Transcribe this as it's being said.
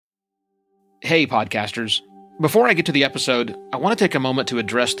Hey, podcasters. Before I get to the episode, I want to take a moment to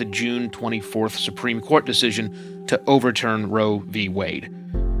address the June 24th Supreme Court decision to overturn Roe v. Wade.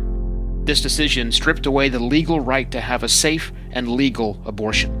 This decision stripped away the legal right to have a safe and legal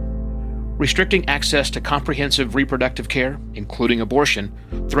abortion. Restricting access to comprehensive reproductive care, including abortion,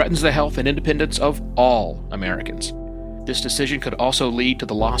 threatens the health and independence of all Americans. This decision could also lead to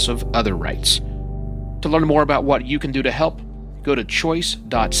the loss of other rights. To learn more about what you can do to help, go to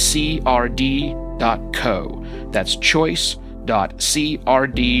choice.crd.co. That's choice.crd.co.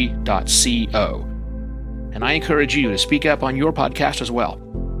 And I encourage you to speak up on your podcast as well.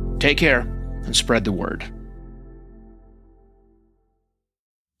 Take care and spread the word.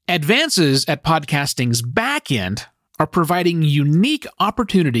 Advances at podcasting's back end are providing unique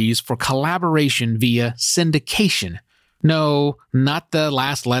opportunities for collaboration via syndication. No, not the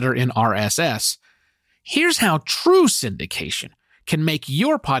last letter in RSS. Here's how true syndication can make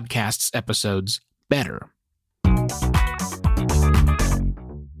your podcast's episodes better.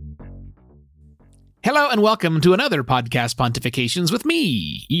 Hello and welcome to another Podcast Pontifications with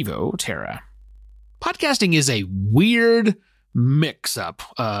me, Evo Terra. Podcasting is a weird mix-up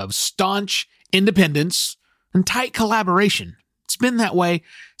of staunch independence and tight collaboration. It's been that way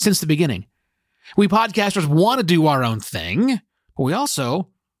since the beginning. We podcasters want to do our own thing, but we also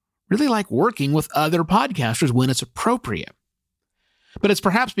really like working with other podcasters when it's appropriate. But it's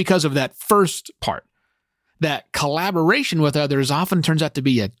perhaps because of that first part, that collaboration with others often turns out to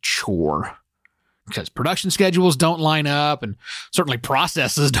be a chore. Because production schedules don't line up and certainly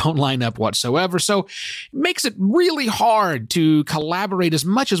processes don't line up whatsoever. So it makes it really hard to collaborate as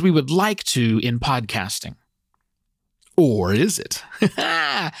much as we would like to in podcasting. Or is it?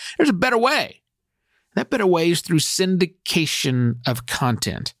 There's a better way. That better way is through syndication of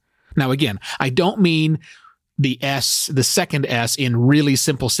content. Now, again, I don't mean the second S in really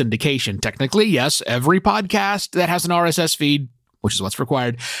simple syndication. Technically, yes, every podcast that has an RSS feed, which is what's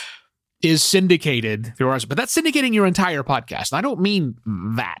required, is syndicated through RSS. But that's syndicating your entire podcast. And I don't mean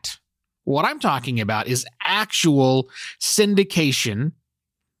that. What I'm talking about is actual syndication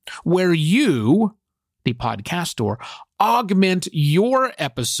where you, the podcaster, augment your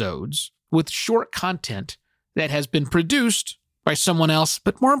episodes with short content that has been produced by someone else,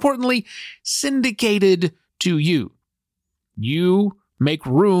 but more importantly, syndicated to you. You make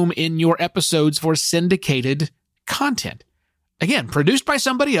room in your episodes for syndicated content. Again, produced by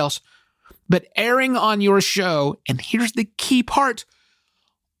somebody else, but airing on your show, and here's the key part,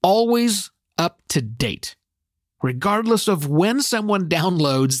 always up to date. Regardless of when someone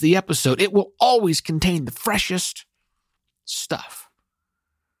downloads the episode, it will always contain the freshest stuff.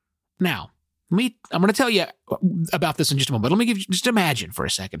 Now, I'm going to tell you about this in just a moment. Let me just imagine for a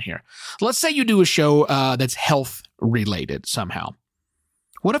second here. Let's say you do a show that's health related somehow.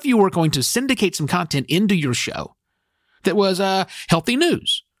 What if you were going to syndicate some content into your show that was healthy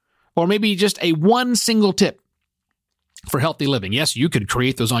news, or maybe just a one single tip for healthy living? Yes, you could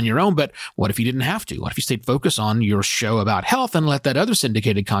create those on your own, but what if you didn't have to? What if you stayed focused on your show about health and let that other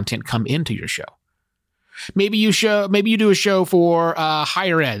syndicated content come into your show? Maybe you do a show for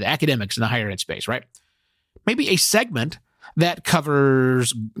higher ed, academics in the higher ed space, right? Maybe a segment that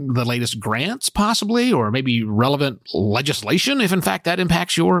covers the latest grants, possibly, or maybe relevant legislation, if in fact that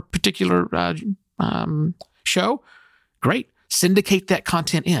impacts your particular show. Great. Syndicate that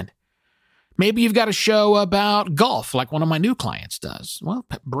content in. Maybe you've got a show about golf, like one of my new clients does. Well,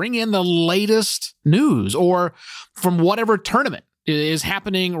 bring in the latest news, or from whatever tournament is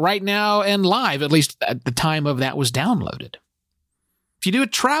happening right now and live, at least at the time of that was downloaded. If you do a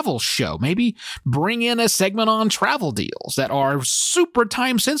travel show, maybe bring in a segment on travel deals that are super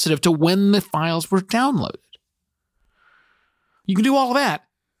time sensitive to when the files were downloaded. You can do all that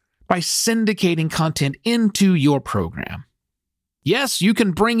by syndicating content into your program. Yes, you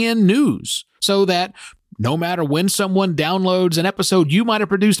can bring in news so that no matter when someone downloads an episode you might have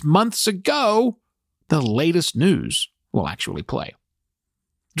produced months ago, the latest news will actually play.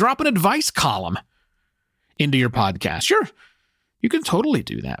 Drop an advice column into your podcast. Sure, you can totally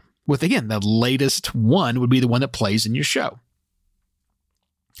do that. With, again, the latest one would be the one that plays in your show.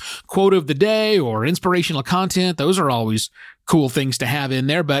 Quote of the day or inspirational content, those are always cool things to have in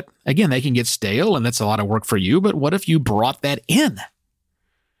there, but again, they can get stale and that's a lot of work for you. But what if you brought that in?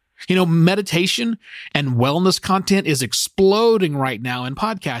 You know, meditation and wellness content is exploding right now in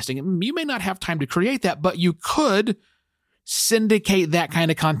podcasting. You may not have time to create that, but you could syndicate that kind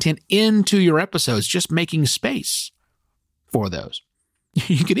of content into your episodes, just making space for those.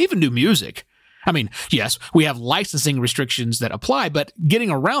 You could even do music. I mean, yes, we have licensing restrictions that apply, but getting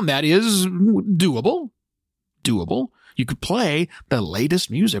around that is doable. You could play the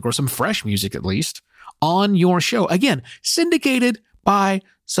latest music, or some fresh music at least, on your show. Again, syndicated by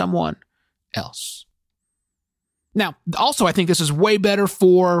someone else. Now, also, I think this is way better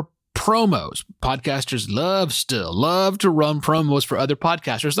for promos. Podcasters love to run promos for other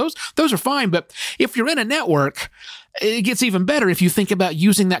podcasters. Those are fine, but if you're in a network, it gets even better if you think about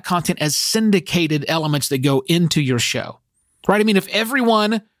using that content as syndicated elements that go into your show. Right? I mean, if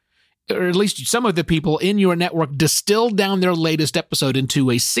everyone, or at least some of the people in your network, distilled down their latest episode into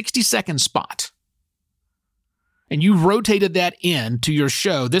a 60-second spot, and you rotated that into your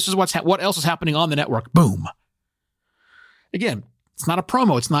show, this is what else is happening on the network. Boom. Again, it's not a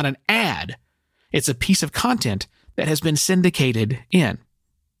promo. It's not an ad. It's a piece of content that has been syndicated in.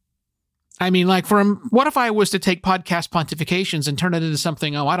 I mean, like, what if I was to take Podcast Pontifications and turn it into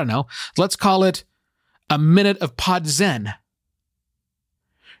something, I don't know, let's call it a minute of Pod Zen.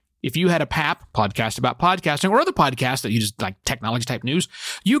 If you had a PAP, podcast about podcasting, or other podcasts that you just like technology type news,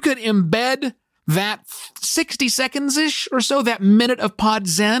 you could embed that 60 seconds-ish or so, that minute of Pod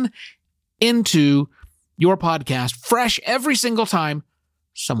Zen, into your podcast, fresh every single time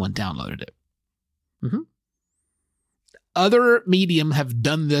someone downloaded it. Mm-hmm. Other medium have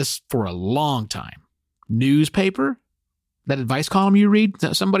done this for a long time. Newspaper, that advice column you read,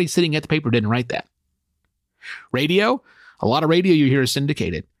 somebody sitting at the paper didn't write that. Radio, a lot of radio you hear is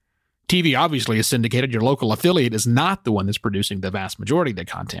syndicated. TV obviously is syndicated. Your local affiliate is not the one that's producing the vast majority of the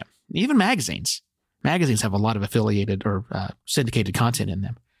content. Even magazines. Magazines have a lot of affiliated or syndicated content in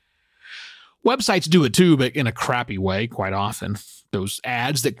them. Websites do it too, but in a crappy way quite often. Those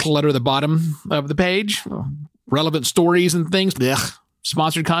ads that clutter the bottom of the page, relevant stories and things,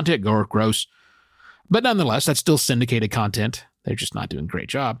 sponsored content, gross. But nonetheless, that's still syndicated content. They're just not doing a great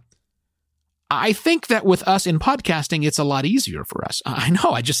job. I think that with us in podcasting, it's a lot easier for us. I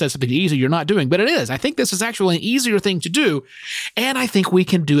know I just said something easy you're not doing, but it is. I think this is actually an easier thing to do, and I think we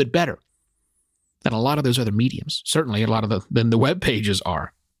can do it better than a lot of those other mediums. Certainly a lot of than the web pages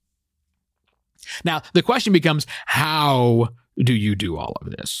are. Now, the question becomes, how do you do all of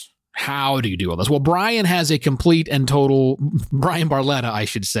this? How do you do all this? Well, Brian has a complete and total, Brian Barletta, I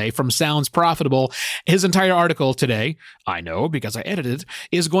should say, from Sounds Profitable. His entire article today, I know because I edited it,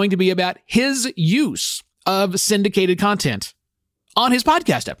 is going to be about his use of syndicated content on his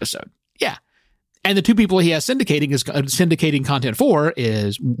podcast episode. Yeah. And the two people he has syndicating content for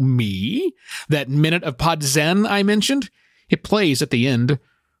is me, that minute of Pod Zen I mentioned. It plays at the end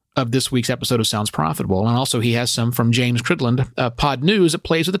of this week's episode of Sounds Profitable. And also he has some from James Cridland, Pod News, that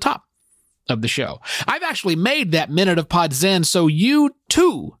plays at the top of the show. I've actually made that minute of Pod Zen so you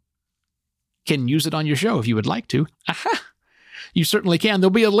too can use it on your show if you would like to. Aha! You certainly can. There'll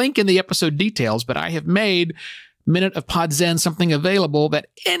be a link in the episode details, but I have made minute of Pod Zen something available that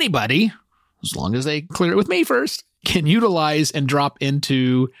anybody, as long as they clear it with me first, can utilize and drop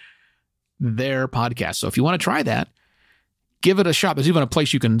into their podcast. So if you want to try that, give it a shot. There's even a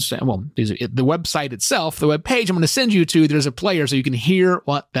place you can, the website itself, the web page I'm going to send you to, there's a player so you can hear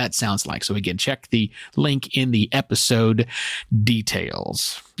what that sounds like. So again, check the link in the episode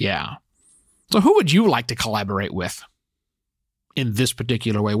details. Yeah. So who would you like to collaborate with in this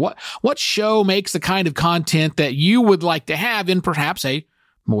particular way? What show makes the kind of content that you would like to have in perhaps a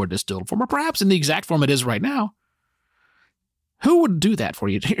more distilled form, or perhaps in the exact form it is right now? Who would do that for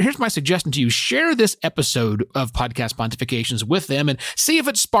you? Here's my suggestion to you. Share this episode of Podcast Pontifications with them and see if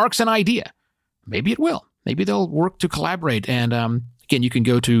it sparks an idea. Maybe it will. Maybe they'll work to collaborate. And again, you can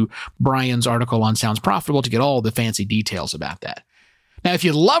go to Brian's article on Sounds Profitable to get all the fancy details about that. Now, if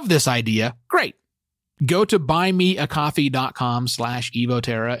you love this idea, great. Go to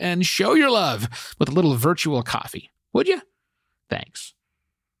buymeacoffee.com/evoterra and show your love with a little virtual coffee. Would you? Thanks.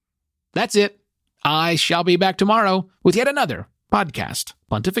 That's it. I shall be back tomorrow with yet another Podcast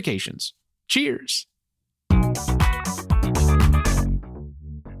Pontifications. Cheers.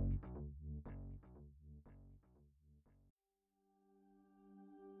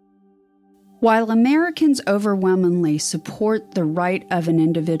 While Americans overwhelmingly support the right of an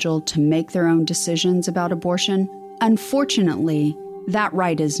individual to make their own decisions about abortion, unfortunately, that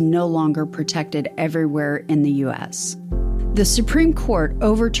right is no longer protected everywhere in the U.S. The Supreme Court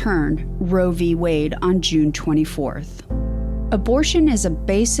overturned Roe v. Wade on June 24th. Abortion is a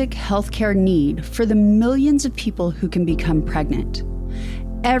basic healthcare need for the millions of people who can become pregnant.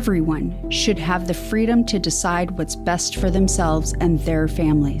 Everyone should have the freedom to decide what's best for themselves and their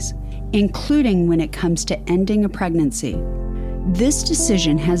families, including when it comes to ending a pregnancy. This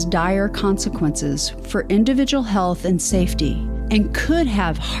decision has dire consequences for individual health and safety and could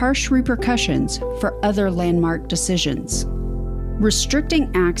have harsh repercussions for other landmark decisions.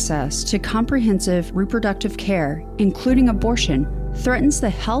 Restricting access to comprehensive reproductive care, including abortion, threatens the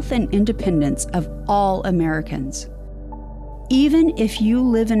health and independence of all Americans. Even if you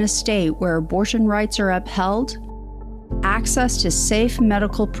live in a state where abortion rights are upheld, access to safe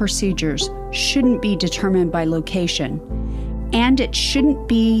medical procedures shouldn't be determined by location, and it shouldn't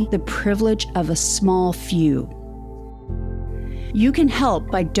be the privilege of a small few. You can help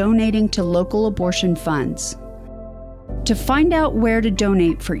by donating to local abortion funds. To find out where to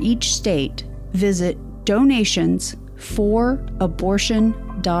donate for each state, visit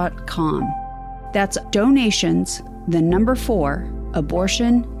donationsforabortion.com. That's donations, the number 4,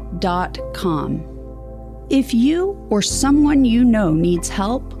 abortion.com. If you or someone you know needs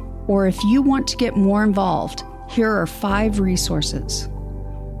help, or if you want to get more involved, here are 5 resources.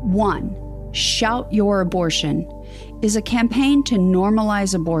 1. Shout Your Abortion is a campaign to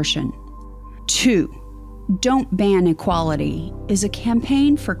normalize abortion. 2. Don't Ban Equality is a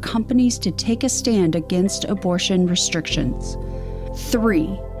campaign for companies to take a stand against abortion restrictions.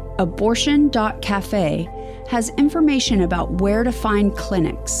 3. Abortion.cafe has information about where to find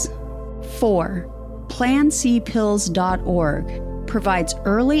clinics. 4. PlanCpills.org provides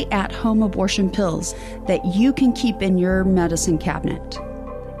early at-home abortion pills that you can keep in your medicine cabinet.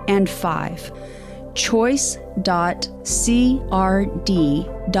 And 5.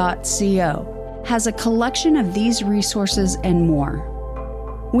 Choice.crd.co has a collection of these resources and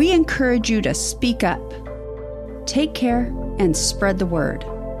more. We encourage you to speak up, take care, and spread the word.